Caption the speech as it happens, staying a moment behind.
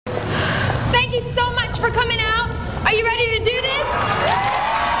you so much for coming out. Are you ready to do this?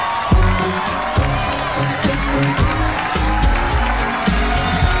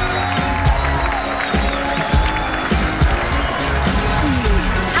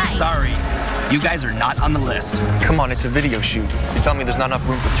 Hi. Sorry, you guys are not on the list. Come on, it's a video shoot. You tell me there's not enough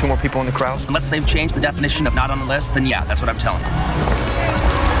room for 2 more people in the crowd? Unless they've changed the definition of not on the list, then yeah, that's what I'm telling you.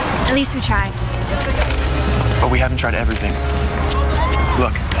 At least we tried. But we haven't tried everything.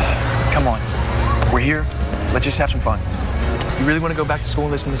 Look, come on. We're here. Let's just have some fun. You really want to go back to school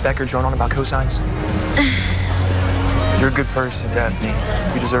and listen to Miss Becker drone on about cosines? You're a good person, Daphne.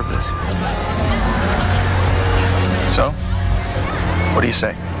 You deserve this. So, what do you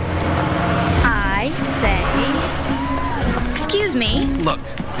say? I say... Excuse me. Look,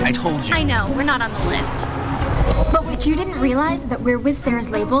 I told you. I know, we're not on the list. But what you didn't realize is that we're with Sarah's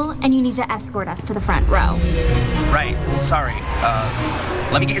label, and you need to escort us to the front row. Right, sorry.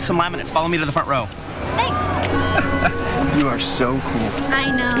 Let me get you some laminates. Follow me to the front row. Thanks. You are so cool. I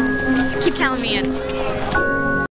know. Keep telling me it.